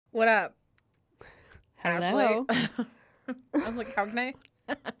What up? Hello. Ashley? I was like, how can I?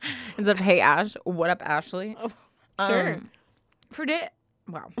 Instead of, hey, Ash, what up, Ashley? Oh, sure.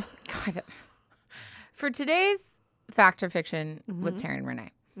 Wow. God. For today's Fact or Fiction with Taryn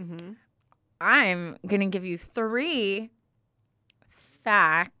Renee, I'm going to give you 3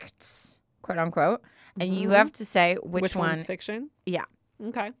 facts, quote unquote, and you have to say which one. One's fiction? Yeah.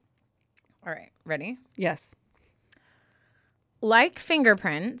 Okay. All right. Ready? Yes. Like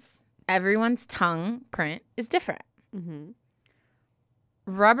fingerprints, everyone's tongue print is different.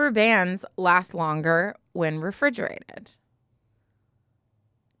 Rubber bands last longer when refrigerated.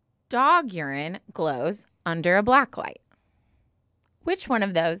 Dog urine glows under a black light. Which one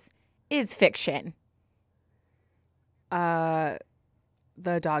of those is fiction? The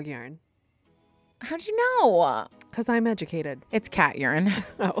dog urine. How'd you know? Because I'm educated. It's cat urine.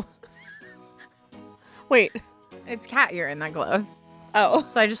 Oh. Wait. It's cat urine that glows. Oh.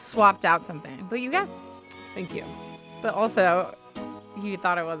 So I just swapped out something. But you guessed. Thank you. But also, you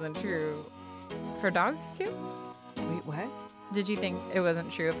thought it wasn't true for dogs too? Wait, what? Did you think it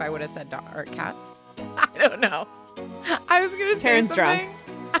wasn't true if I would have said dog or cats? I don't know. I was going to say Taryn's something. drunk.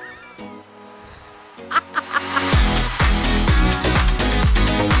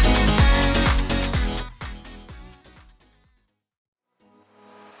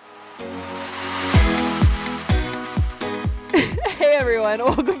 Hey everyone,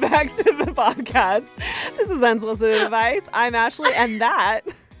 welcome back to the podcast. This is Unsolicited Advice. I'm Ashley, and that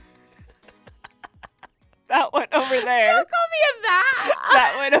one over there. Don't call me a that.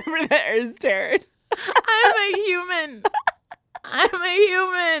 That one over there is Taryn. I'm a human.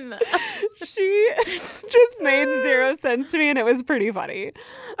 She just made 0 sense to me, and it was pretty funny.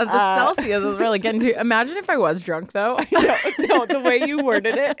 The Celsius is really getting to. Imagine if I was drunk though. No, the way you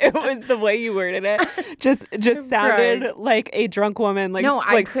worded it, just sounded like a drunk woman, like, No,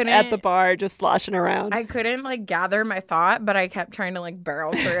 I like couldn't- at the bar, just sloshing around. I couldn't like gather my thought, but I kept trying to like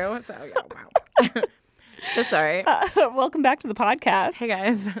barrel through. So yeah, wow. So sorry. Welcome back to the podcast. Hey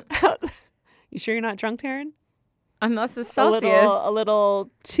guys. You sure you're not drunk, Taryn? Unless it's A Celsius.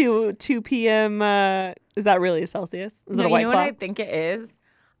 little 2 p.m. Is that really a Celsius? Is it No, a White you know Claw? what I think it is?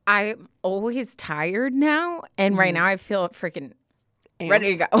 I'm always tired now, and right now I feel freaking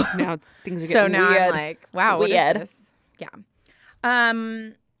ready to go. Now things are getting So now weird. I'm like, wow, what Weird. is this? Yeah.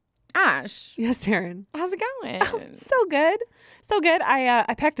 Ash, Yes, Taryn. how's it going? So good.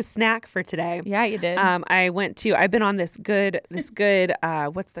 I packed a snack for today. Yeah, you did. I've been on this good what's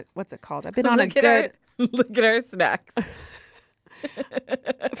it called? I've been on Look at our snacks.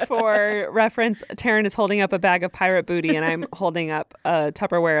 for reference, Taryn is holding up a bag of pirate booty and I'm holding up a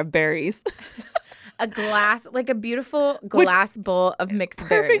Tupperware of berries. A glass, like a beautiful glass bowl of mixed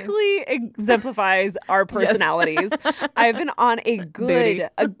berries. Perfectly exemplifies our personalities. I've been on a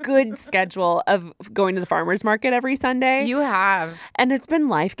good schedule of going to the farmer's market every Sunday. You have. And it's been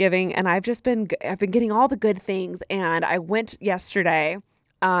life-giving, and I've been getting all the good things. And I went yesterday,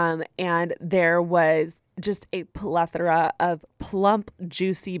 and there was just a plethora of plump,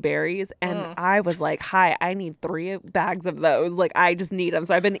 juicy berries. And I was like, hi, I need 3 bags of those. Like, I just need them.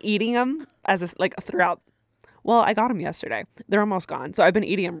 So I've been eating them throughout. Well, I got them yesterday. They're almost gone. So I've been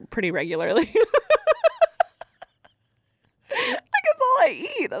eating them pretty regularly.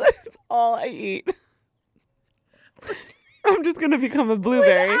 It's all I eat. I'm just going to become a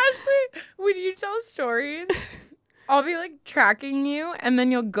blueberry. Ashley, when you tell stories, I'll be like tracking you, and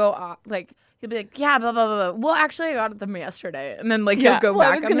then you'll go off, like, you'll be like, yeah, blah, blah, blah, blah. Well, actually, I got them yesterday. And then, like, you'll go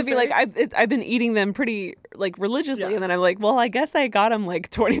back. I was going to be like, I've been eating them pretty, like, religiously. Yeah. And then I'm like, well, I guess I got them,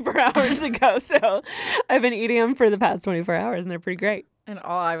 like, 24 hours ago. So I've been eating them for the past 24 hours, and they're pretty great. And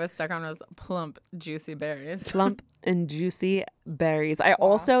all I was stuck on was plump, juicy berries. Plump and juicy berries.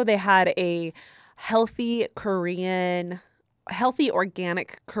 They had a healthy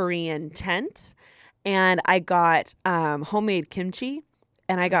organic Korean tent. And I got homemade kimchi.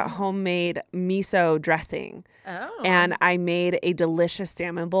 And I got homemade miso dressing. Oh. And I made a delicious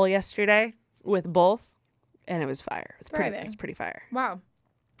salmon bowl yesterday with both. And it was fire. It was pretty fire. Wow.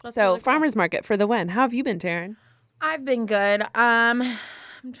 That's So really cool. farmer's market for the win. How have you been, Taryn? I've been good. I'm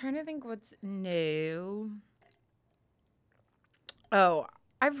trying to think what's new. Oh,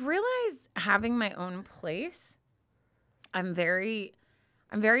 I've realized having my own place, I'm very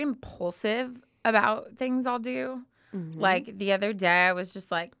impulsive about things I'll do. Like the other day I was just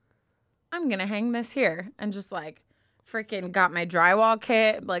like, I'm going to hang this here, and just like freaking got my drywall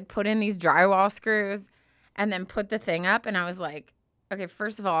kit, like put in these drywall screws and then put the thing up, and I was like, okay,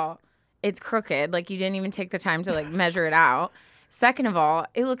 first of all, it's crooked. Like, you didn't even take the time to like measure it out. Second of all,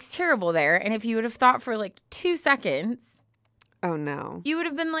 it looks terrible there. And if you would have thought for like 2 seconds, Oh, no. you would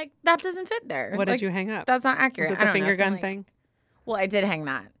have been like, that doesn't fit there. What Like, did you hang up? That's not Was accurate. it I the don't finger know, gun some, like- thing? Well, I did hang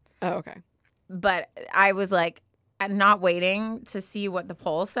that. Oh, okay. But I was like, not waiting to see what the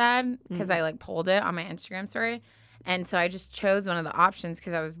poll said because I like polled it on my Instagram story. And so I just chose one of the options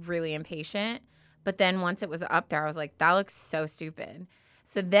because I was really impatient. But then once it was up there, I was like, that looks so stupid.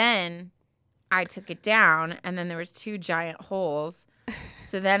 So then I took it down and then there was 2 giant holes.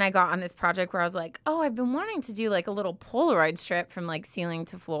 So then I got on this project where I was like, oh, I've been wanting to do like a little Polaroid strip from like ceiling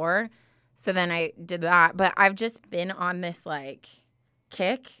to floor. So then I did that. But I've just been on this like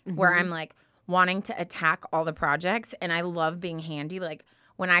kick where I'm like wanting to attack all the projects. And I love being handy. Like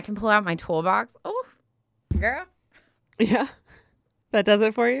when I can pull out my toolbox, oh, girl. Yeah. That does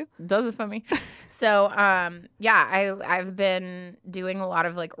it for you? Does it for me. So, yeah, I've been doing a lot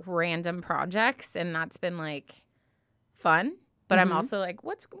of like random projects and that's been like fun. But I'm also like,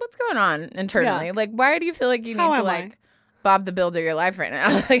 what's going on internally? Yeah. Like, why do you feel like you How need to am I? like Bob the Builder your life right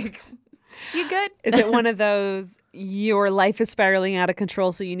now? Like, you good? Is it one of those, your life is spiraling out of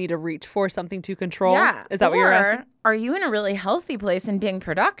control, so you need to reach for something to control? Yeah. Is that what you're asking? Are you in a really healthy place and being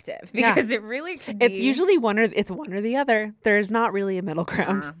productive? Yeah. Because it really could be. It's usually one or the other. There's not really a middle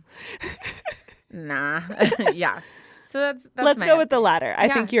ground. Nah. Yeah. So that's Let's my go with the latter. I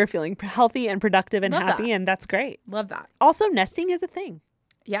Yeah. think you're feeling healthy and productive and Love happy, that. and that's great. Love that. Also, nesting is a thing.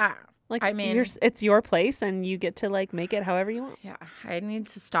 Yeah. Like, I mean, it's your place, and you get to like make it however you want. yeah, I need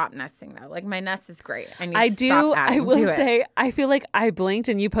to stop nesting though. Like my nest is great. I to do. Stop I adding will to it. say, I feel like I blinked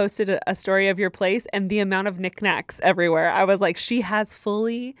and you posted a story of your place and the amount of knickknacks everywhere. I was like, she has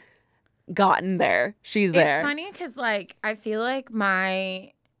fully gotten there. She's there. It's funny because like I feel like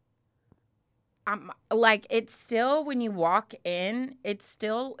my, like it's still when you walk in, it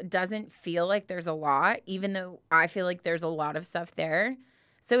still doesn't feel like there's a lot, even though I feel like there's a lot of stuff there.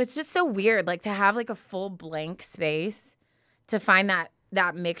 So it's just so weird, like to have like a full blank space, to find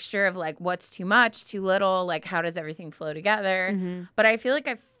that mixture of like what's too much, too little, like how does everything flow together. But I feel like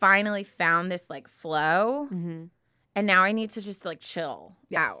I finally found this like flow, and now I need to just like chill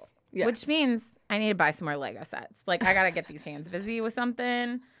out, Yes. which means I need to buy some more Lego sets. Like I gotta get these hands busy with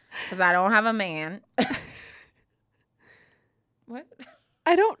something because I don't have a man. What?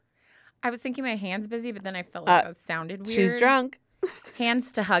 I was thinking my hands busy, but then I felt like that sounded weird. She's drunk.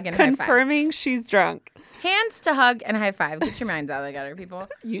 Hands to hug and high five. Confirming she's drunk. Hands to hug and high five. Get your minds out of the gutter, people.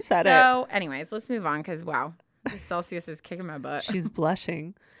 You said it. So, anyways, let's move on because, wow, the Celsius is kicking my butt. She's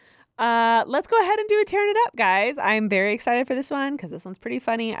blushing. Let's go ahead and do a tearing it up, guys. I'm very excited for this one because this one's pretty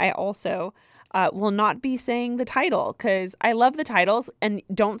funny. I also will not be saying the title because I love the titles, and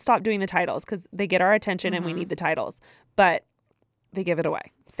don't stop doing the titles because they get our attention and we need the titles, but they give it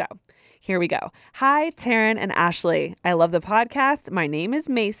away. So here we go. Hi, Taryn and Ashley. I love the podcast. My name is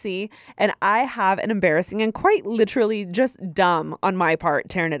Macy, and I have an embarrassing and quite literally just dumb on my part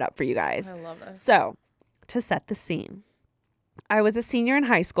tearing it up for you guys. I love this. So, to set the scene, I was a senior in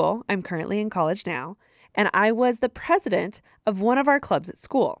high school. I'm currently in college now, and I was the president of one of our clubs at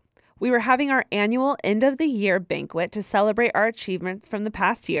school. We were having our annual end of the year banquet to celebrate our achievements from the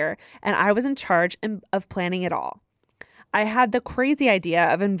past year, and I was in charge of planning it all. I had the crazy idea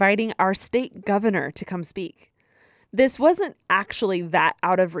of inviting our state governor to come speak. This wasn't actually that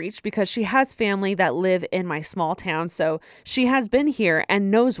out of reach because she has family that live in my small town, so she has been here and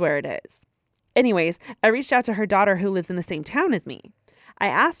knows where it is. Anyways, I reached out to her daughter who lives in the same town as me. I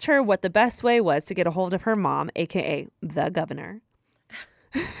asked her what the best way was to get a hold of her mom, aka the governor.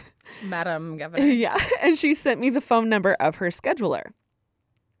 Madam Governor. Yeah, and she sent me the phone number of her scheduler.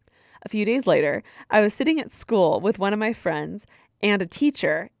 A few days later, I was sitting at school with one of my friends and a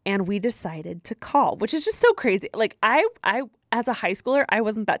teacher, and we decided to call, which is just so crazy. Like I as a high schooler, I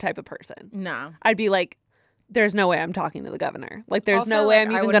wasn't that type of person. No. I'd be like, there's no way I'm talking to the governor. Like, there's Also, no way like,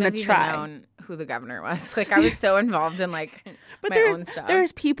 I'm I even wouldn't going to have try. even known who the governor was. Like, I was so involved in, like, But my own stuff.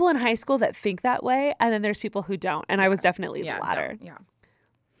 there's people in high school that think that way, and then there's people who don't. And I was definitely the latter. Yeah.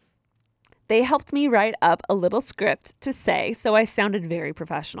 They helped me write up a little script to say, so I sounded very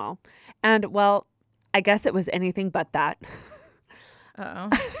professional. And, well, I guess it was anything but that. Uh-oh.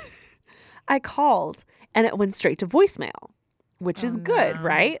 I called, and it went straight to voicemail, which is good,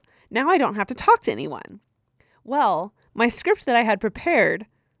 right? Now I don't have to talk to anyone. Well, my script that I had prepared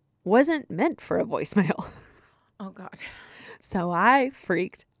wasn't meant for a voicemail. Oh, God. So I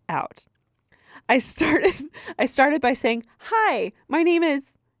freaked out. I started by saying, "Hi, my name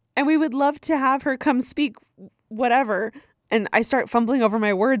is," and we would love to have her come speak, whatever. And I start fumbling over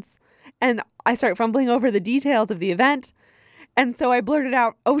my words, and I start fumbling over the details of the event. And so I blurted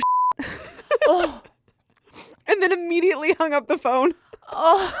out, "Oh, Oh. and then immediately hung up the phone.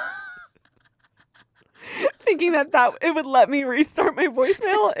 Oh. thinking that it would let me restart my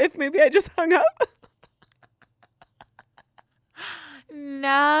voicemail if maybe I just hung up.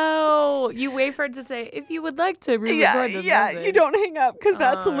 No, you wait for it to say, if you would like to re-record this message. You don't hang up because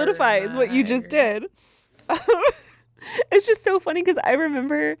that solidifies what you just did. It's just so funny because I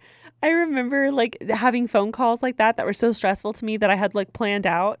remember like having phone calls like that were so stressful to me that I had like planned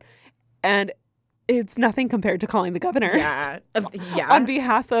out, and it's nothing compared to calling the governor. Yeah. On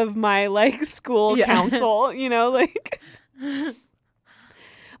behalf of my like school council, like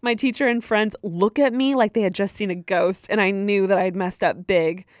my teacher and friends look at me like they had just seen a ghost, and I knew that I'd messed up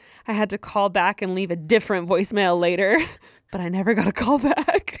big. I had to call back and leave a different voicemail later, but I never got a call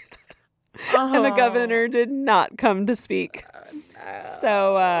back. And the governor did not come to speak.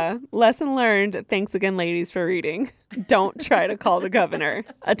 So lesson learned. Thanks again, ladies, for reading. Don't try to call the governor.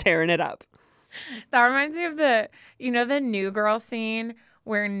 Tearing it up. That reminds me of the New Girl scene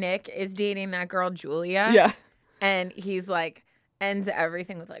where Nick is dating that girl, Julia. Yeah. And he's like, ends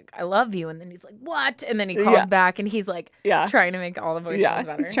everything with like, I love you. And then he's like, what? And then he calls back and he's like, trying to make all the voicemails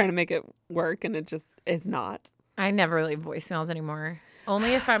better. He's trying to make it work and it just is not. I never leave voicemails anymore.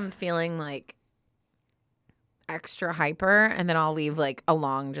 Only if I'm feeling like extra hyper, and then I'll leave like a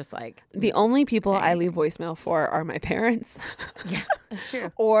long, just like. The only people I leave voicemail for are my parents. Yeah, that's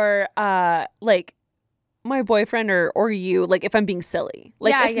true. Or like my boyfriend or you, like if I'm being silly.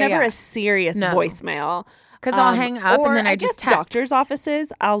 Like it's never a serious voicemail. Because I'll hang up and then I just text. Doctor's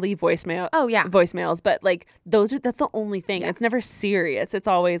offices, I'll leave voicemail. Oh yeah, voicemails. But like that's the only thing. Yeah. It's never serious. It's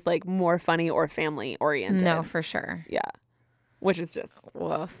always like more funny or family oriented. No, for sure. Yeah, which is just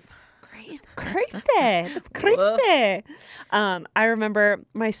woof. Crazy. It's crazy. I remember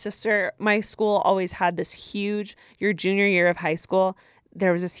my school always had this huge. Your junior year of high school,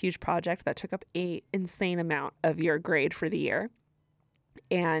 there was this huge project that took up an insane amount of your grade for the year,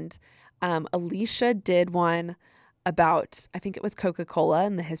 and. Alicia did one about, I think it was Coca-Cola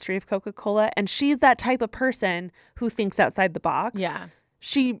and the history of Coca-Cola. And she's that type of person who thinks outside the box. Yeah.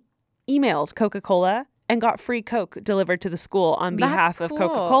 She emailed Coca-Cola and got free Coke delivered to the school on behalf of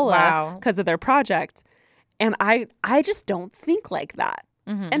Coca-Cola because of their project. And I just don't think like that.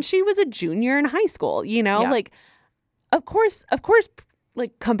 Mm-hmm. And she was a junior in high school, like, of course,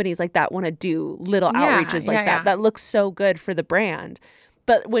 like companies like that want to do little outreaches like that. That looks so good for the brand.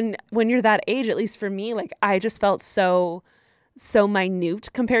 But when you're that age, at least for me, like I just felt so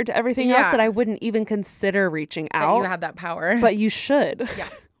minute compared to everything else that I wouldn't even consider reaching out. That you had that power. But you should. Yeah.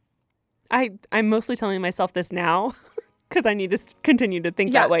 I'm mostly telling myself this now because I need to continue to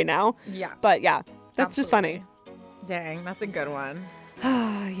think that way now. Yeah. But yeah, that's just funny. Dang, that's a good one.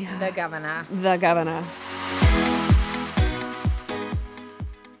 Yeah. The governor.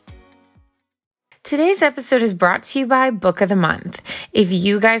 Today's episode is brought to you by Book of the Month. If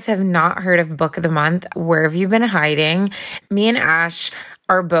you guys have not heard of Book of the Month, where have you been hiding? Me and Ash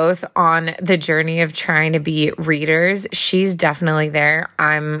are both on the journey of trying to be readers. She's definitely there.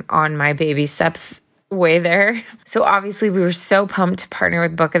 I'm on my baby steps way there. So obviously we were so pumped to partner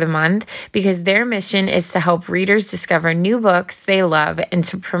with Book of the Month because their mission is to help readers discover new books they love and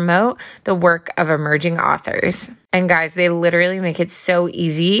to promote the work of emerging authors. And guys, they literally make it so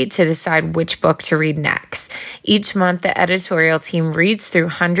easy to decide which book to read next. Each month, the editorial team reads through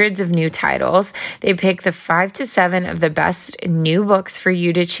hundreds of new titles. They pick the 5 to 7 of the best new books for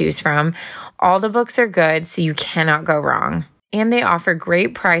you to choose from. All the books are good, so you cannot go wrong. And they offer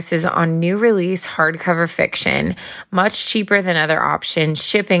great prices on new release hardcover fiction, much cheaper than other options.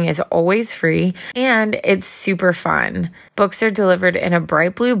 Shipping is always free, and it's super fun. Books are delivered in a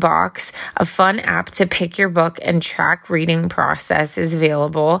bright blue box. A fun app to pick your book and track reading process is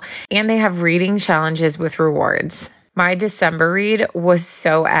available, and they have reading challenges with rewards. My December read was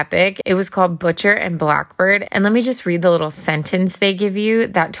so epic. It was called Butcher and Blackbird. And let me just read the little sentence they give you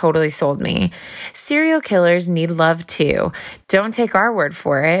that totally sold me. Serial killers need love too. Don't take our word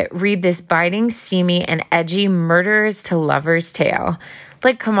for it. Read this biting, steamy, and edgy murderers to lovers tale.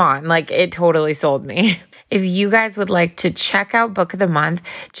 Like, come on. Like, it totally sold me. If you guys would like to check out Book of the Month,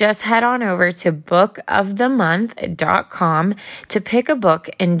 just head on over to bookofthemonth.com to pick a book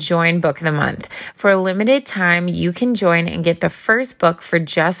and join Book of the Month. For a limited time, you can join and get the first book for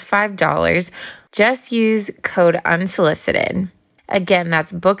just $5. Just use code UNSOLICITED. Again,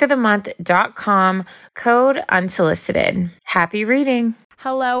 that's bookofthemonth.com, code UNSOLICITED. Happy reading.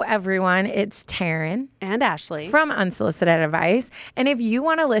 Hello, everyone. It's Taryn and Ashley from Unsolicited Advice. And if you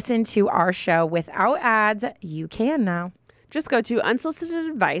want to listen to our show without ads, you can now. Just go to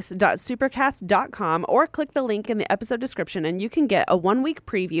unsolicitedadvice.supercast.com or click the link in the episode description and you can get a 1-week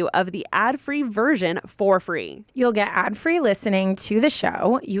preview of the ad-free version for free. You'll get ad-free listening to the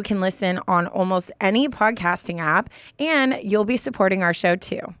show. You can listen on almost any podcasting app, and you'll be supporting our show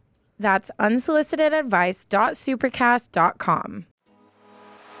too. That's unsolicitedadvice.supercast.com.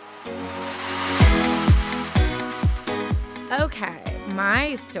 Okay,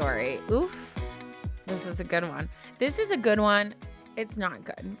 my story. Oof. This is a good one. This is a good one. It's not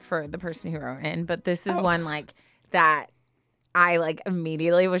good for the person who wrote in, but this is one like that I like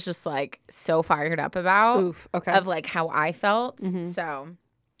immediately was just like so fired up about. Oof, okay. Of like how I felt. So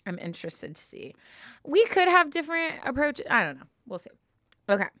I'm interested to see. We could have different approaches. I don't know. We'll see.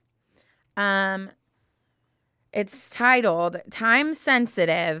 Okay. It's titled Time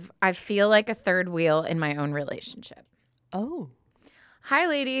Sensitive. I feel like a third wheel in my own relationship. Oh. Hi,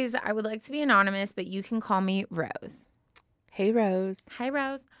 ladies. I would like to be anonymous, but you can call me Rose. Hey, Rose. Hi,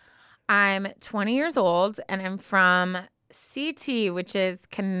 Rose. I'm 20 years old, and I'm from CT, which is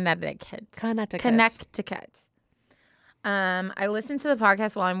Connecticut. I listen to the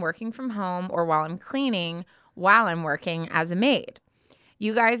podcast while I'm working from home or while I'm cleaning, while I'm working as a maid.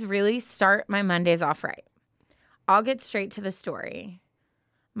 You guys really start my Mondays off right. I'll get straight to the story.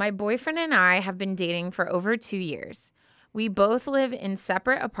 My boyfriend and I have been dating for over 2 years. We both live in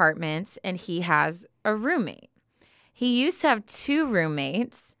separate apartments, and he has a roommate. He used to have 2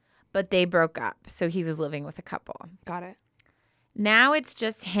 roommates, but they broke up, so he was living with a couple. Got it. Now it's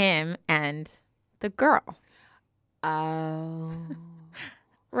just him and the girl. Oh.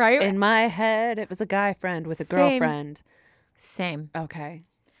 Right? In my head, it was a guy friend with a girlfriend. Same. Okay.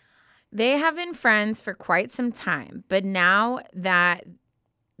 They have been friends for quite some time, but now that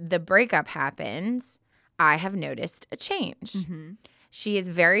the breakup happened, I have noticed a change. Mm-hmm. She is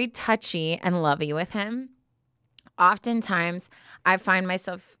very touchy and lovey with him. Oftentimes, I find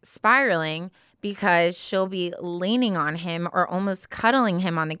myself spiraling because she'll be leaning on him or almost cuddling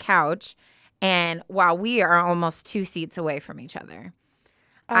him on the couch, and while we are almost 2 seats away from each other.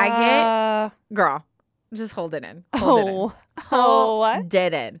 Girl, just hold it in. Hold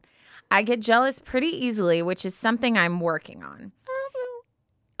it in. I get jealous pretty easily, which is something I'm working on.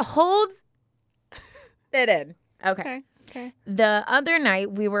 Hold it in. Okay. The other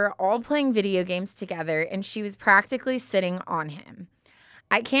night, we were all playing video games together, and she was practically sitting on him.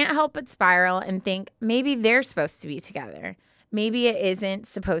 I can't help but spiral and think maybe they're supposed to be together. Maybe it isn't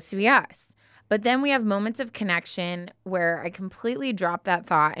supposed to be us. But then we have moments of connection where I completely drop that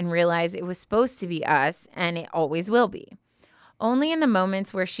thought and realize it was supposed to be us, and it always will be. Only in the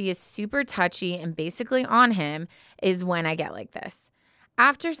moments where she is super touchy and basically on him is when I get like this.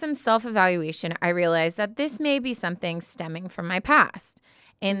 After some self-evaluation, I realized that this may be something stemming from my past.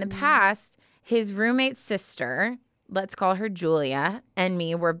 In the past, his roommate's sister, let's call her Julia, and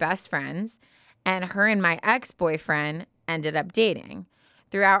me were best friends, and her and my ex-boyfriend ended up dating.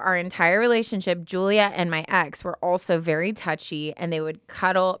 Throughout our entire relationship, Julia and my ex were also very touchy, and they would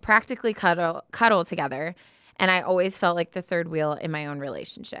practically cuddle together, and I always felt like the third wheel in my own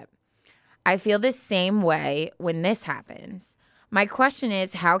relationship. I feel the same way when this happens. My question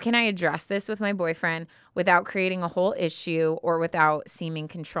is, how can I address this with my boyfriend without creating a whole issue or without seeming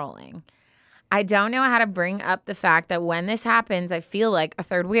controlling? I don't know how to bring up the fact that when this happens, I feel like a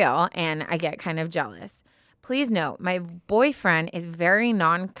third wheel and I get kind of jealous. Please note, my boyfriend is very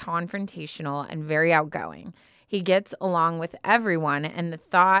non-confrontational and very outgoing. He gets along with everyone, and the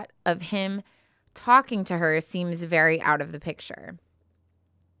thought of him talking to her seems very out of the picture.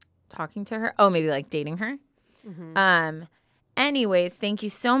 Talking to her? Oh, maybe like dating her? Mm-hmm. Anyways, thank you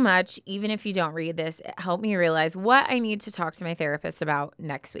so much. Even if you don't read this, it helped me realize what I need to talk to my therapist about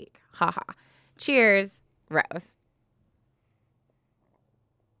next week. Haha. Cheers, Rose.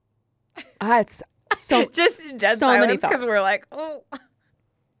 It's so just dead so many silence because we're like, oh.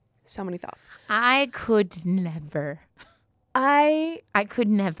 So many thoughts. I could never.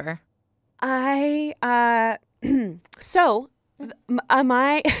 So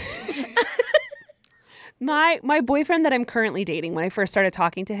my boyfriend that I'm currently dating, when I first started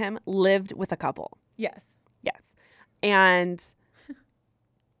talking to him, lived with a couple. Yes. And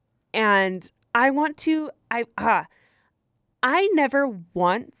I never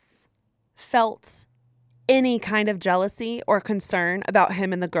once felt any kind of jealousy or concern about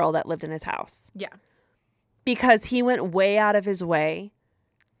him and the girl that lived in his house. Yeah. Because he went way out of his way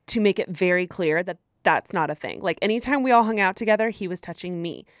to make it very clear that that's not a thing. Like anytime we all hung out together, he was touching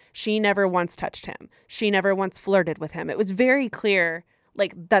me. She never once touched him. She never once flirted with him. It was very clear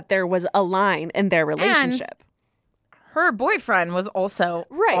like that there was a line in their relationship. And her boyfriend was also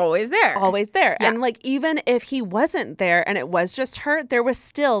Right. always there. Always there. Yeah. And like, even if he wasn't there and it was just her, there was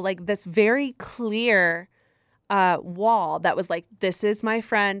still like this very clear wall that was like, this is my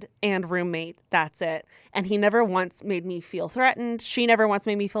friend and roommate. That's it. And he never once made me feel threatened. She never once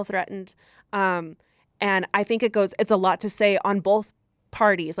made me feel threatened. And I think it's a lot to say on both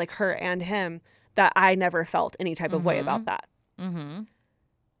parties, like her and him, that I never felt any type of way about that. Mm-hmm.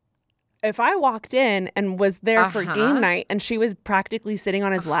 If I walked in and was there for game night and she was practically sitting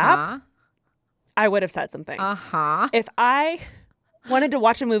on his lap, I would have said something. If I wanted to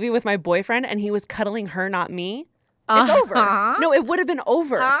watch a movie with my boyfriend and he was cuddling her, not me, it's over. No, it would have been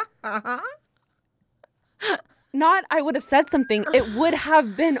over. Not I would have said something. It would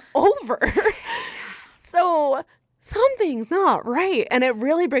have been over. So something's not right. And it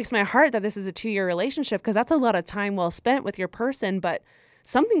really breaks my heart that this is a 2-year relationship, because that's a lot of time well spent with your person, but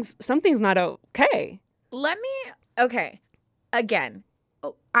something's not okay. Okay. Again,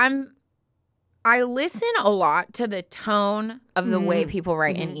 I listen a lot to the tone of the way people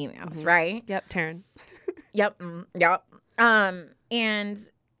write in emails, right? Yep, Taryn. Yep. And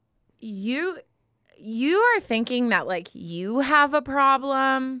you are thinking that like you have a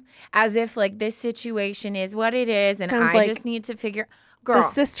problem, as if like this situation is what it is, and Sounds I like just need to figure. Girl,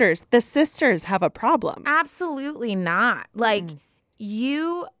 the sisters have a problem. absolutely not. Like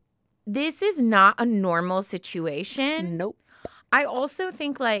this is not a normal situation. Nope. I also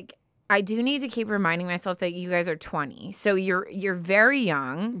think like I do need to keep reminding myself that you guys are 20. So you're very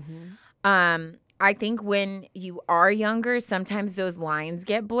young. I think when you are younger, sometimes those lines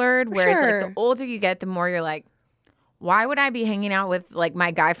get blurred. Whereas like the older you get, the more you're like, why would I be hanging out with like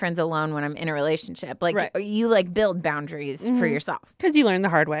my guy friends alone when I'm in a relationship? Like you like build boundaries for yourself. Because you learn the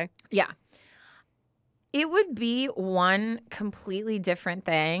hard way. Yeah. It would be one completely different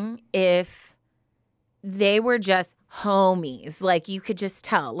thing if they were just homies. Like you could just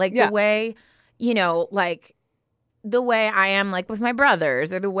tell. Like the way, like the way I am like with my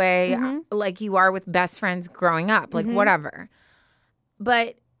brothers, or the way like you are with best friends growing up, like whatever.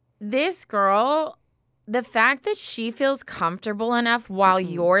 But this girl, the fact that she feels comfortable enough while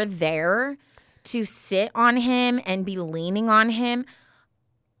you're there to sit on him and be leaning on him,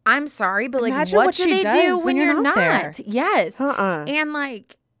 I'm sorry, but like, Imagine what do they do when you're not there? Yes. And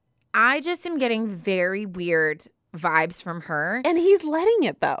like, I just am getting very weird vibes from her. And he's letting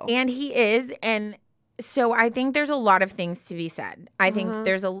it though. And he is. And so I think there's a lot of things to be said. I think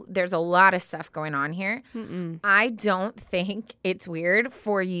there's a lot of stuff going on here. I don't think it's weird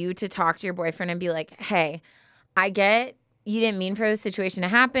for you to talk to your boyfriend and be like, hey, I get you didn't mean for the situation to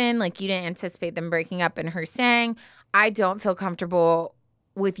happen. Like you didn't anticipate them breaking up, and her saying, I don't feel comfortable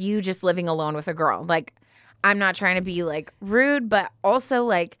with you just living alone with a girl. Like, I'm not trying to be like rude, but also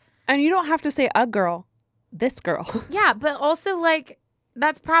like. And you don't have to say a girl, this girl. Yeah, but also like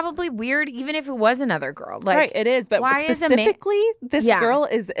that's probably weird, even if it was another girl. Like, right, it is. But why specifically, this girl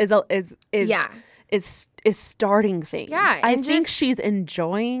is starting things. Yeah, I think she's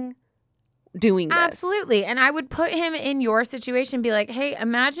enjoying doing this. Absolutely. And I would put him in your situation and be like, hey,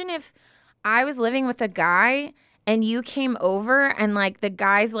 imagine if I was living with a guy and you came over and like the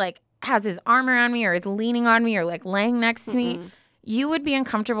guy's like has his arm around me or is leaning on me or like laying next to me. You would be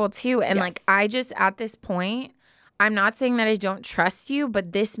uncomfortable too. And like I just at this point, I'm not saying that I don't trust you,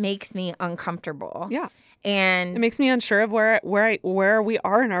 but this makes me uncomfortable. Yeah. And it makes me unsure of where we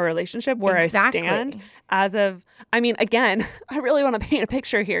are in our relationship, where I stand as of, I mean, again, I really want to paint a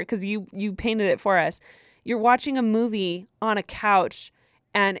picture here because you painted it for us. You're watching a movie on a couch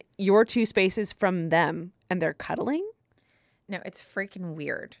and you're 2 spaces from them and they're cuddling. No, it's freaking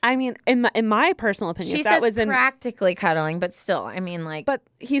weird. I mean, in my personal opinion, she says practically cuddling, but still, I mean, like, but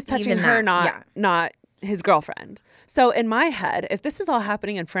he's touching her, not his girlfriend. So in my head, if this is all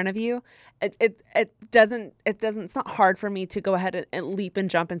happening in front of you, it's not hard for me to go ahead and leap and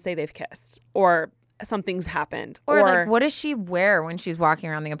jump and say they've kissed or something's happened. Or like, what does she wear when she's walking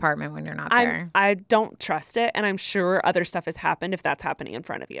around the apartment when you're not there? I don't trust it, and I'm sure other stuff has happened if that's happening in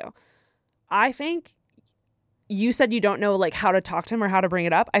front of you. I think you said you don't know like how to talk to him or how to bring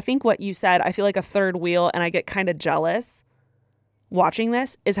it up. I think what you said, I feel like a third wheel and I get kind of jealous watching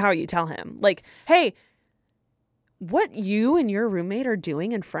this, is how you tell him. Like, hey, what you and your roommate are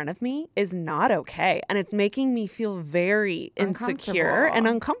doing in front of me is not okay. And it's making me feel very insecure and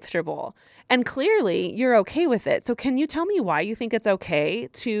uncomfortable. And clearly you're okay with it. So can you tell me why you think it's okay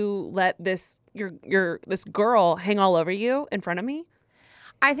to let this this girl hang all over you in front of me?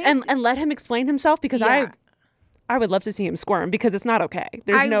 I think and let him explain himself, because I would love to see him squirm, because it's not okay.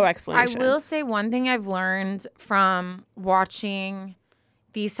 There's no explanation. I will say one thing I've learned from watching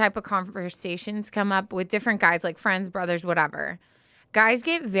these type of conversations come up with different guys, like friends, brothers, whatever, guys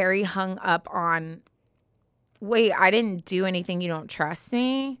get very hung up on, wait, I didn't do anything, you don't trust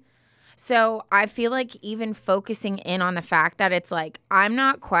me. So I feel like even focusing in on the fact that it's like, I'm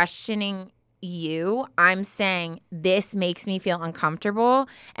not questioning you, I'm saying this makes me feel uncomfortable,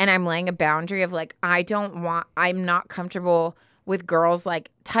 and I'm laying a boundary of like, I'm not comfortable with girls like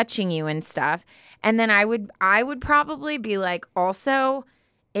touching you and stuff. And then I would probably be like, also,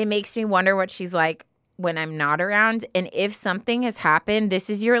 it makes me wonder what she's like when I'm not around. And if something has happened, this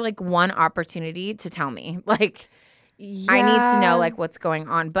is your like one opportunity to tell me. Like, Yeah. I need to know like what's going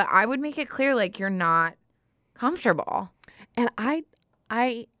on. But I would make it clear like you're not comfortable. And I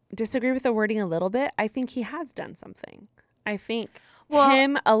disagree with the wording a little bit. I think he has done something. I think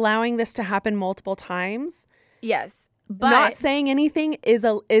him allowing this to happen multiple times, Yes. But not saying anything is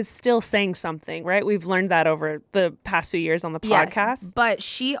still saying something, right? We've learned that over the past few years on the podcast. Yes, but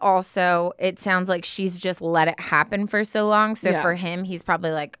she also, it sounds like she's just let it happen for so long. So Yeah. for him, he's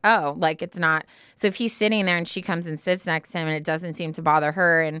probably like, oh, like it's not. So if he's sitting there and she comes and sits next to him and it doesn't seem to bother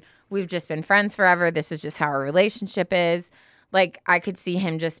her and we've just been friends forever, this is just how our relationship is. Like, I could see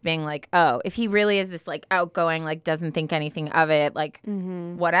him just being like, oh, if he really is this like outgoing, like doesn't think anything of it, like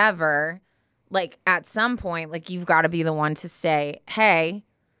whatever, like at some point, like you've got to be the one to say, hey,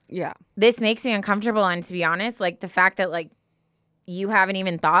 Yeah. this makes me uncomfortable. And to be honest, like the fact that like you haven't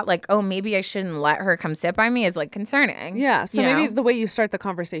even thought like, oh, maybe I shouldn't let her come sit by me is like concerning. Yeah. So you maybe know? the way you start the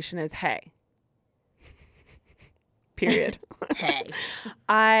conversation is, hey. Period. Hey.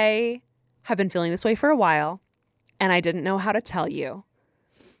 I have been feeling this way for a while, and I didn't know how to tell you,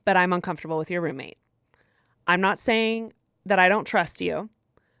 but I'm uncomfortable with your roommate. I'm not saying that I don't trust you,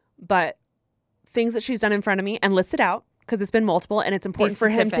 but things that she's done in front of me, and list it out because it's been multiple, and it's important for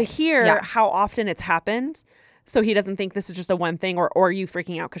him to specific. hear Yeah. how often it's happened, so he doesn't think this is just a one thing or you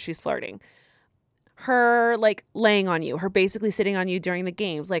freaking out because she's flirting. Her like laying on you, her basically sitting on you during the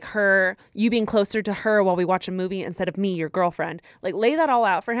games, like you being closer to her while we watch a movie instead of me, your girlfriend. Like lay that all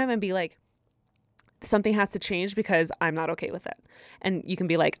out for him and be like, something has to change because I'm not okay with it. And you can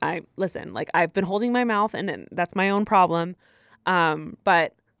be like, listen, like I've been holding my mouth and that's my own problem.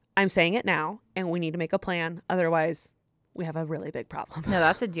 But I'm saying it now and we need to make a plan. Otherwise we have a really big problem. No,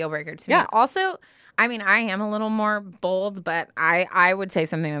 that's a deal breaker to Yeah. me. Also, I mean, I am a little more bold, but I would say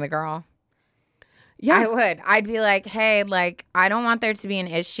something to the girl. Yeah. I would. I'd be like, hey, like, I don't want there to be an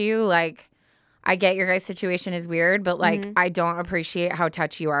issue. Like, I get your guys' situation is weird, but like, I don't appreciate how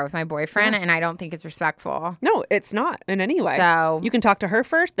touchy you are with my boyfriend, and I don't think it's respectful. No, it's not in any way. So You can talk to her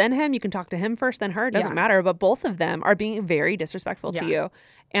first, then him. You can talk to him first, then her. It doesn't Yeah. matter. But both of them are being very disrespectful to Yeah. you.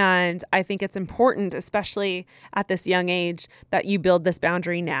 And I think it's important, especially at this young age, that you build this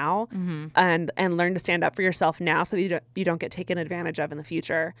boundary now and learn to stand up for yourself now so that you don't get taken advantage of in the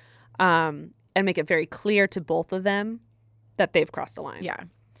future. And make it very clear to both of them that they've crossed a line. yeah.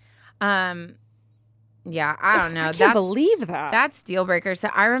 Yeah, I don't know. I can't believe that. That's deal breaker. So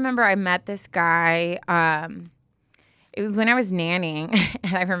I remember I met this guy. It was when I was nannying,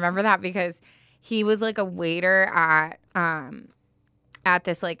 and I remember that because he was like a waiter at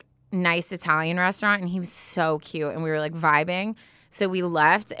this like nice Italian restaurant, and he was so cute, and we were like vibing. So we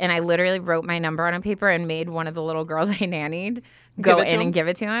left, and I literally wrote my number on a paper and made one of the little girls I nannied go Give it to in him? and give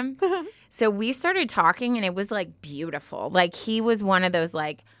it to him. So we started talking, and it was like beautiful. Like he was one of those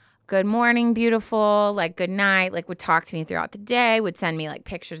like, good morning, beautiful, like good night, like would talk to me throughout the day, would send me like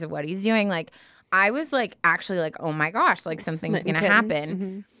pictures of what he's doing. Like I was like actually like, oh my gosh, like something's Smitten gonna kitten.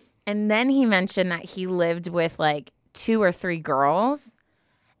 happen. And then he mentioned that he lived with like 2 or 3 girls.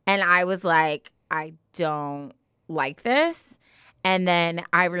 And I was like, I don't like this. And then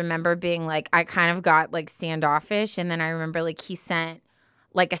I remember being like, I kind of got like standoffish. And then I remember like he sent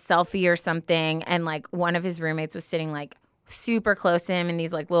like a selfie or something. And like one of his roommates was sitting like super close to him in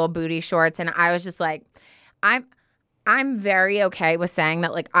these like little booty shorts. And I was just like, I'm very okay with saying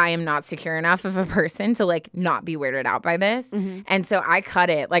that like I am not secure enough of a person to like not be weirded out by this. And so I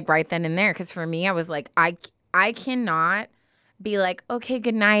cut it like right then and there. Cause for me, I was like, I cannot be like, okay,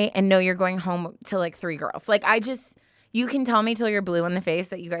 good night, and know you're going home to like 3 girls. Like you can tell me till you're blue in the face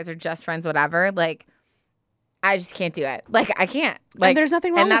that you guys are just friends, whatever. Like I just can't do it. Like I can't. Like and there's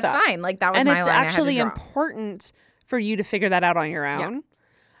nothing wrong with and that. that's fine. Like that was and my it's line. actually I had to draw. important for you to figure that out on your own.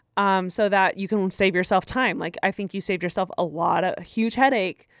 So that you can save yourself time. Like I think you saved yourself a huge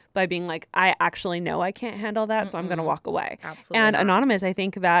headache by being like, I actually know I can't handle that, so I'm going to walk away. Absolutely And not. Anonymous, I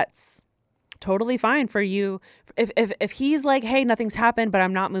think that's totally fine for you. If he's like, hey, nothing's happened, but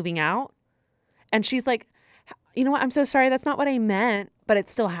I'm not moving out, and she's like, you know what, I'm so sorry, that's not what I meant, but it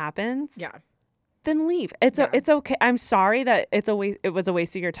still happens. Yeah. then leave. It's okay. I'm sorry that it was a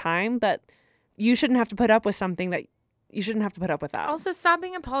waste of your time, but you shouldn't have to put up with something that you shouldn't have to put up with that. Also, stop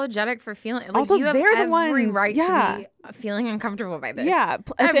being apologetic for feeling like Also, you have they're the every ones- right yeah. to be feeling uncomfortable by this. Yeah.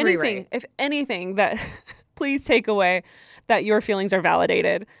 If anything, that please take away that your feelings are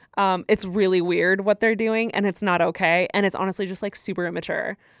validated. It's really weird what they're doing, and it's not okay. And it's honestly just like super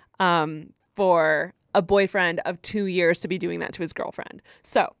immature for a boyfriend of 2 years to be doing that to his girlfriend.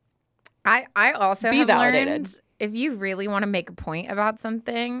 So I also be have validated. learned if you really want to make a point about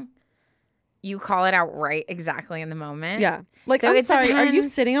something, you call it out right exactly in the moment. Yeah. Like, So I'm it sorry, are you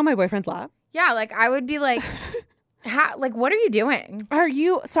depends. sitting on my boyfriend's lap? Yeah, like I would be like, like what are you doing? Are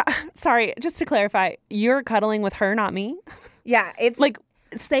you, sorry, just to clarify, you're cuddling with her, not me? Yeah, it's Like,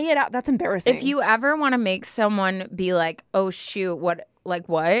 say it out. That's embarrassing. if you ever want to make someone be like, oh shoot, what?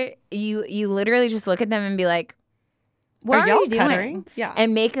 You literally just look at them and be like, what are y'all you doing? cuddling? Yeah.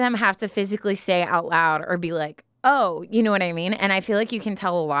 And make them have to physically say out loud or be like, oh, you know what I mean? And I feel like you can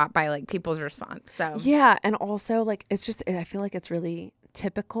tell a lot by like people's response. So Yeah, and also like it's just I feel like it's really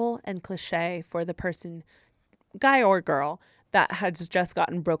typical and cliche for the person, guy or girl, that has just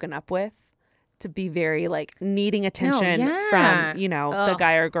gotten broken up with to be very like needing attention yeah. from, the Ugh.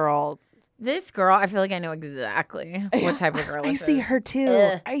 guy or girl. this girl, I feel like I know exactly what type of girl I this see is. her too.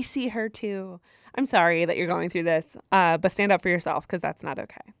 Ugh. I see her too. I'm sorry that you're going through this, but stand up for yourself because that's not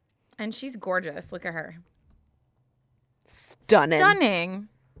okay. And she's gorgeous. Look at her. Stunning. Stunning.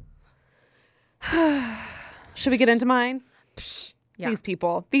 Should we get into mine? Yeah. These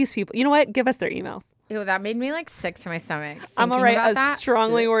people. You know what? Give us their emails. Ew, that made me like sick to my stomach. I'm going to thinking write about a that.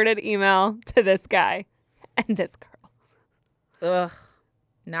 strongly worded email to this guy and this girl. Ugh.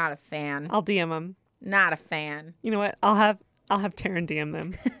 Not a fan. I'll DM them. Not a fan. You know what? I'll have Taryn DM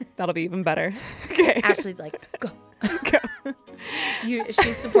them. That'll be even better. Okay. Ashley's like, go.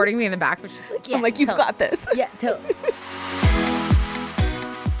 She's supporting me in the back, but she's like, yeah. I'm like, you've tell got this. Yeah, tell.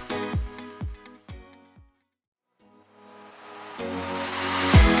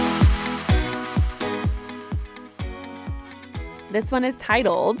 This one is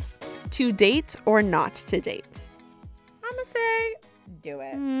titled To Date or Not to Date. I'm going to say, do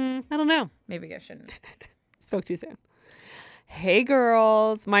it. I don't know. Maybe I shouldn't. Spoke too soon. Hey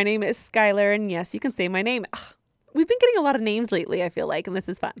girls, my name is Skylar, and yes, you can say my name. Ugh, we've been getting a lot of names lately, I feel like, and this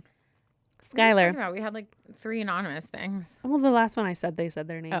is fun. What are you talking Skylar. about? We had like 3 anonymous things. Well, the last one I said, they said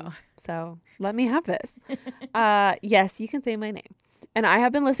their name. Oh. So let me have this. Yes, you can say my name. And I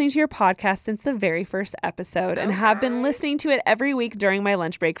have been listening to your podcast since the very first episode and have been listening to it every week during my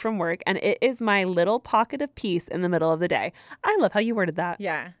lunch break from work. And it is my little pocket of peace in the middle of the day. I love how you worded that.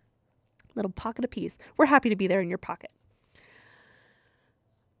 Yeah. Little pocket of peace. We're happy to be there in your pocket.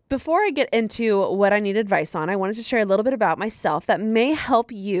 Before I get into what I need advice on, I wanted to share a little bit about myself that may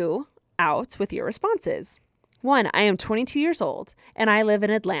help you out with your responses. 1, I am 22 years old and I live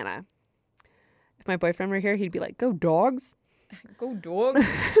in Atlanta. If my boyfriend were here, he'd be like, go dogs. Go dog.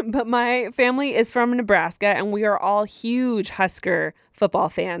 But my family is from Nebraska and we are all huge Husker football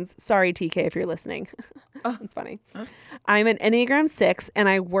fans. Sorry, TK, if you're listening. That's funny. I'm an Enneagram 6 and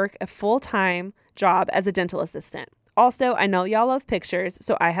I work a full-time job as a dental assistant. Also, I know y'all love pictures,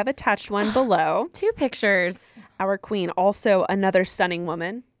 so I have attached one below. 2 pictures. Our queen, also another stunning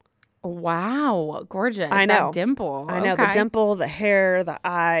woman. Wow. Gorgeous. I know. That dimple. I know, the Okay. dimple, the hair, the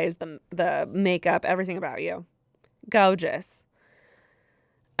eyes, the makeup, everything about you. Gorgeous.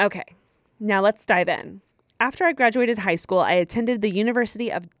 Okay, now let's dive in. After I graduated high school, I attended the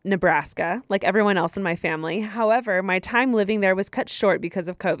University of Nebraska, like everyone else in my family. However, my time living there was cut short because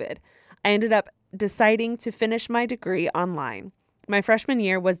of COVID. I ended up deciding to finish my degree online. My freshman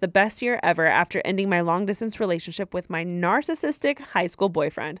year was the best year ever after ending my long-distance relationship with my narcissistic high school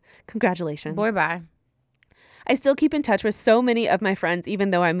boyfriend. Congratulations. Boy, bye. I still keep in touch with so many of my friends,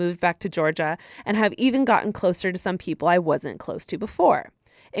 even though I moved back to Georgia, and have even gotten closer to some people I wasn't close to before,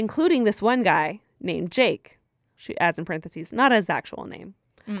 including this one guy named Jake. She adds in parentheses, not his actual name.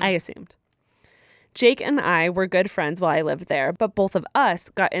 I assumed. Jake and I were good friends while I lived there, but both of us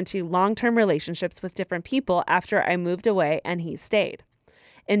got into long-term relationships with different people after I moved away and he stayed.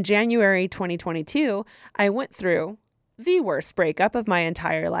 In January 2022, I went through the worst breakup of my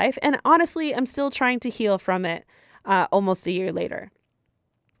entire life, and honestly, I'm still trying to heal from it almost a year later.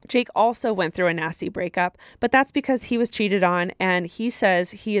 Jake also went through a nasty breakup, but that's because he was cheated on, and he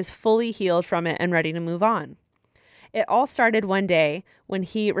says he is fully healed from it and ready to move on. It all started one day when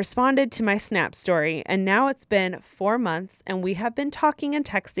he responded to my Snap story, and now it's been 4 months, and we have been talking and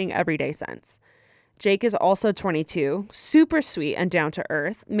texting every day since. Jake is also 22, super sweet and down to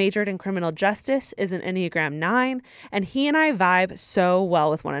earth, majored in criminal justice, is an Enneagram 9, and he and I vibe so well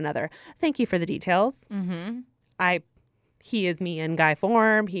with one another. Thank you for the details. He is me in guy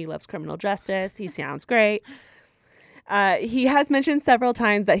form. He loves criminal justice. He sounds great. He has mentioned several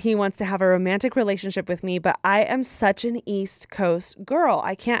times that he wants to have a romantic relationship with me, but I am such an East Coast girl.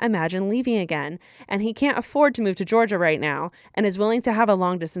 I can't imagine leaving again, and he can't afford to move to Georgia right now and is willing to have a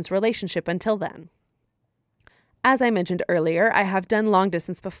long-distance relationship until then. As I mentioned earlier, I have done long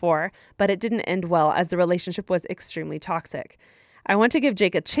distance before, but it didn't end well as the relationship was extremely toxic. I want to give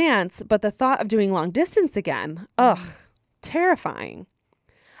Jake a chance, but the thought of doing long distance again, terrifying.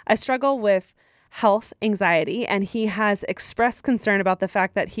 I struggle with health anxiety, and he has expressed concern about the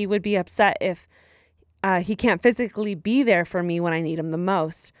fact that he would be upset if he can't physically be there for me when I need him the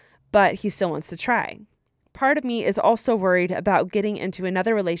most, but he still wants to try. Part of me is also worried about getting into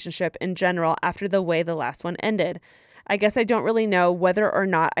another relationship in general after the way the last one ended. I guess I don't really know whether or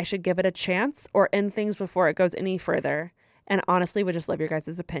not I should give it a chance or end things before it goes any further, and honestly would just love your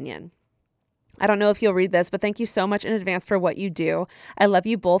guys' opinion. I don't know if you'll read this, but thank you so much in advance for what you do. I love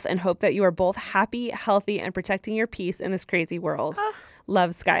you both and hope that you are both happy, healthy, and protecting your peace in this crazy world.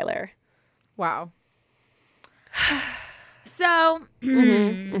 Love, Skylar. Wow. So, To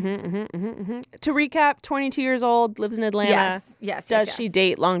recap, 22 years old, lives in Atlanta. Yes. Does she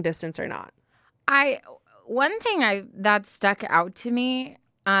date long distance or not? One thing that stuck out to me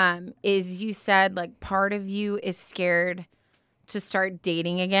is you said like part of you is scared to start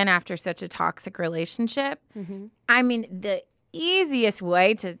dating again after such a toxic relationship. I mean, the easiest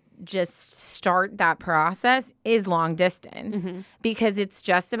way to just start that process is long distance because it's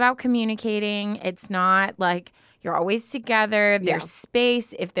just about communicating. It's not like you're always together. There's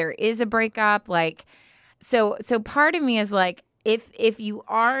space if there is a breakup. Like, so part of me is like, if you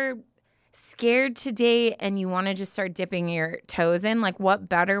are scared to date and you want to just start dipping your toes in, like what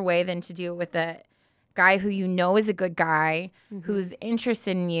better way than to do it with a guy who you know is a good guy, who's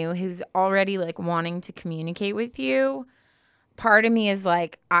interested in you, who's already like wanting to communicate with you. Part of me is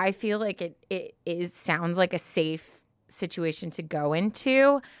like, I feel like it sounds like a safe situation to go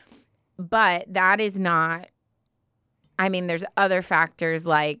into, but that is not. I mean, there's other factors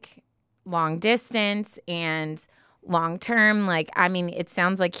like long distance and long term. Like, I mean, it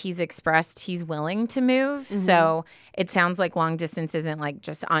sounds like he's expressed he's willing to move. So it sounds like long distance isn't like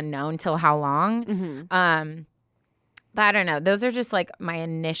just unknown till how long. But I don't know. Those are just like my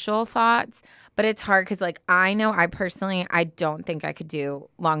initial thoughts. But it's hard because like I know I personally, I don't think I could do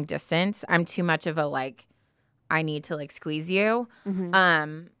long distance. I'm too much of a like, I need to like squeeze you.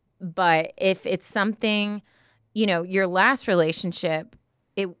 But if it's something, you know, your last relationship,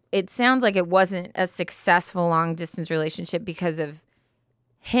 it sounds like it wasn't a successful long distance relationship because of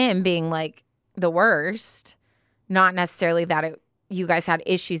him being like the worst, not necessarily that you guys had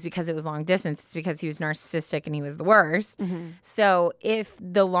issues because it was long distance. It's because he was narcissistic and he was the worst. So if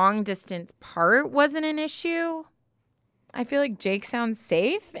the long distance part wasn't an issue, I feel like Jake sounds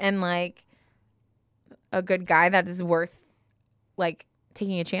safe and like a good guy that is worth like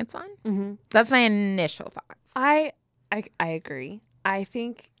taking a chance on. That's my initial thoughts. I agree. I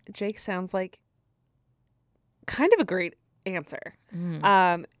think Jake sounds like kind of a great answer.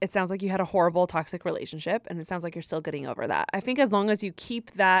 It sounds like you had a horrible toxic relationship and it sounds like you're still getting over that. I think as long as you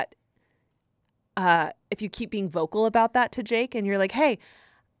keep that, if you keep being vocal about that to Jake and you're like, hey,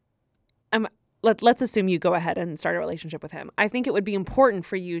 let's assume you go ahead and start a relationship with him. I think it would be important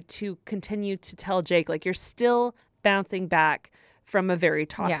for you to continue to tell Jake, like, you're still bouncing back from a very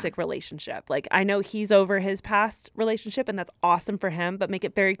toxic relationship. Like, I know he's over his past relationship and that's awesome for him, but make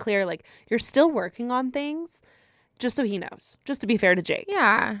it very clear, like, you're still working on things just so he knows, just to be fair to Jake.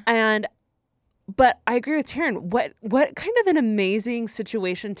 But I agree with Taryn. What kind of an amazing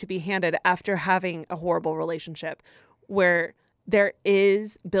situation to be handed after having a horrible relationship where there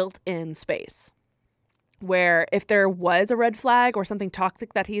is built-in space, where if there was a red flag or something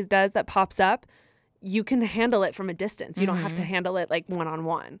toxic that he does that pops up, you can handle it from a distance. You don't have to handle it like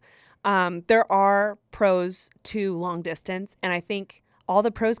one-on-one. There are pros to long distance, and I think all the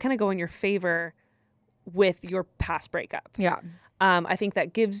pros kind of go in your favor with your past breakup. I think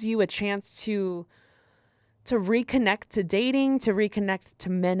that gives you a chance to reconnect to dating, to reconnect to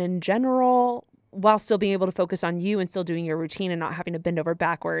men in general, while still being able to focus on you and still doing your routine and not having to bend over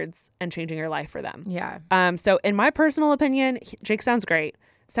backwards and changing your life for them. So in my personal opinion, Jake sounds great.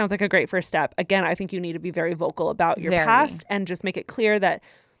 Sounds like a great first step. Again, I think you need to be very vocal about your past and just make it clear that,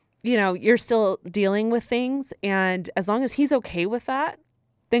 you know, you're still dealing with things. And as long as he's okay with that,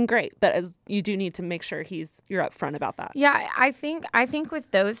 then great. But as you do need to make sure you're upfront about that. Yeah, I think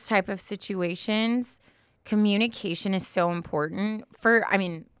with those type of situations, communication is so important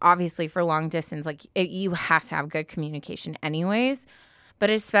obviously for long distance, like you have to have good communication anyways, but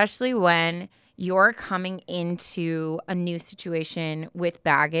especially when you're coming into a new situation with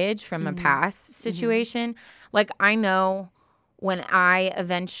baggage from a past situation. Like I know when I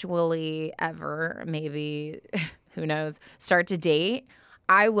eventually ever, maybe, who knows, start to date,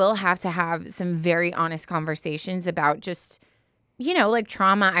 I will have to have some very honest conversations about just, like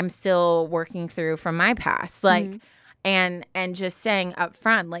trauma I'm still working through from my past. Like, and just saying up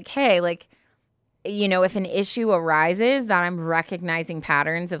front, like, hey, like, if an issue arises that I'm recognizing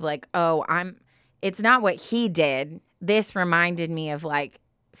patterns of like, it's not what he did. This reminded me of like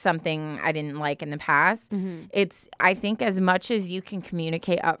something I didn't like in the past. I think as much as you can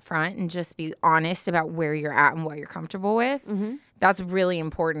communicate up front and just be honest about where you're at and what you're comfortable with, that's really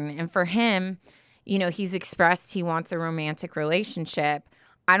important. And for him, he's expressed he wants a romantic relationship.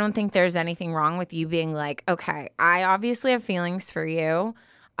 I don't think there's anything wrong with you being like, okay, I obviously have feelings for you.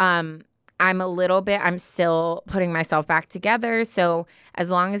 I'm still putting myself back together. So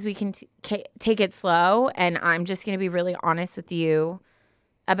as long as we can take it slow, and I'm just going to be really honest with you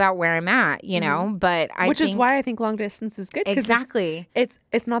about where I'm at, but Which is why I think long distance is good. Exactly.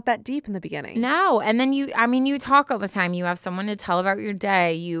 It's not that deep in the beginning. No. And then you talk all the time. You have someone to tell about your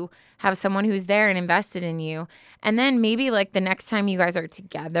day. You have someone who's there and invested in you. And then maybe like the next time you guys are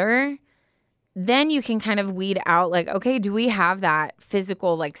together, then you can kind of weed out like, okay, do we have that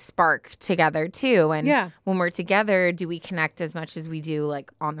physical like spark together too? And when we're together, do we connect as much as we do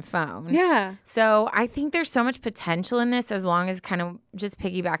like on the phone? Yeah. So I think there's so much potential in this, as long as, kind of just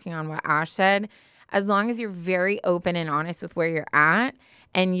piggybacking on what Ash said, as long as you're very open and honest with where you're at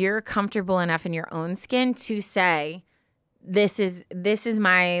and you're comfortable enough in your own skin to say, this is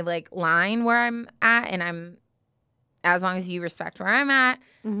my like line where I'm at, and as long as you respect where I'm at,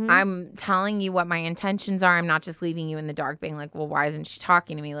 I'm telling you what my intentions are. I'm not just leaving you in the dark being like, well, why isn't she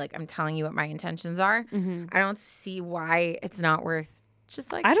talking to me? Like, I'm telling you what my intentions are. I don't see why it's not worth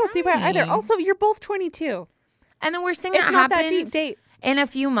just like I don't see why either. Also, you're both 22. And the worst thing it's that not happens that deep date. In a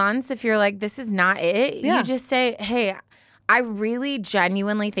few months, if you're like, this is not it, you just say, hey, I really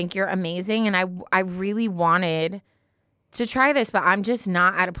genuinely think you're amazing, and I really wanted to try this, but I'm just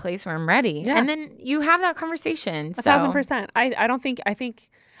not at a place where I'm ready. Yeah. And then you have that conversation. 1,000%.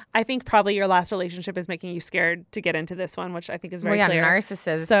 I think probably your last relationship is making you scared to get into this one, which I think is very clear.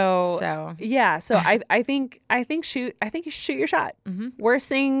 Narcissist. So yeah. So I think you shoot your shot. Worst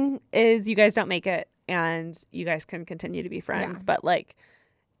thing is you guys don't make it, and you guys can continue to be friends. But like,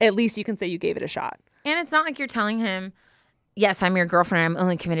 at least you can say you gave it a shot. And it's not like you're telling him, yes, I'm your girlfriend, I'm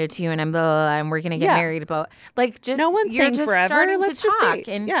only committed to you, and I'm blah, blah, blah, and we're going to get married. But like, just no one's you're saying just forever. starting Let's to just talk. date.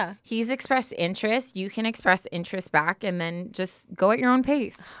 And he's expressed interest. You can express interest back, and then just go at your own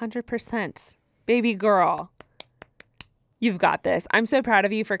pace. 100%. Baby girl, you've got this. I'm so proud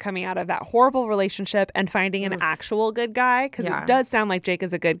of you for coming out of that horrible relationship and finding an actual good guy, because it does sound like Jake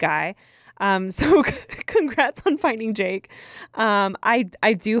is a good guy. So congrats on finding Jake.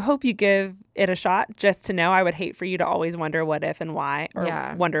 I do hope you give it a shot, just to know. I would hate for you to always wonder what if and why,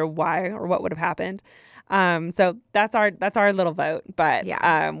 or wonder why or what would have happened. So that's our little vote. But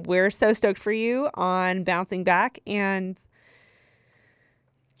we're so stoked for you on bouncing back, and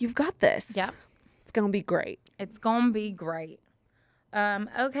you've got this. Yep. It's going to be great. It's going to be great.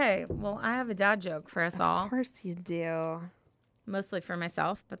 Okay. Well, I have a dad joke for us all. Of course you do. Mostly for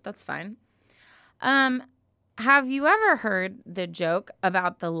myself, but that's fine. Have you ever heard the joke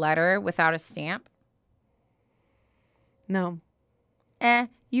about the letter without a stamp? No.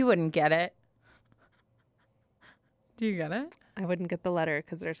 You wouldn't get it. Do you get it? I wouldn't get the letter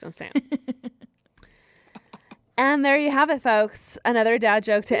because there's no stamp. And there you have it, folks. Another dad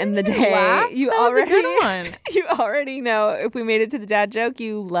joke to end the day. Laugh? You that already, was a good one. You already know if we made it to the dad joke,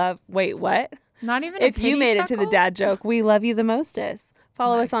 you love. Wait, what? Not even if you made it to the dad joke, we love you the mostest.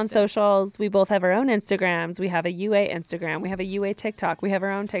 Follow us on socials. We both have our own Instagrams. We have a UA Instagram. We have a UA TikTok. We have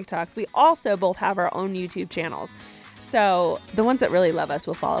our own TikToks. We also both have our own YouTube channels. So the ones that really love us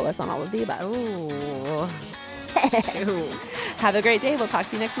will follow us on all of the above. Ooh. Have a great day. We'll talk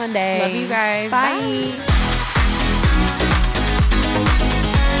to you next Monday. Love you guys. Bye. Bye.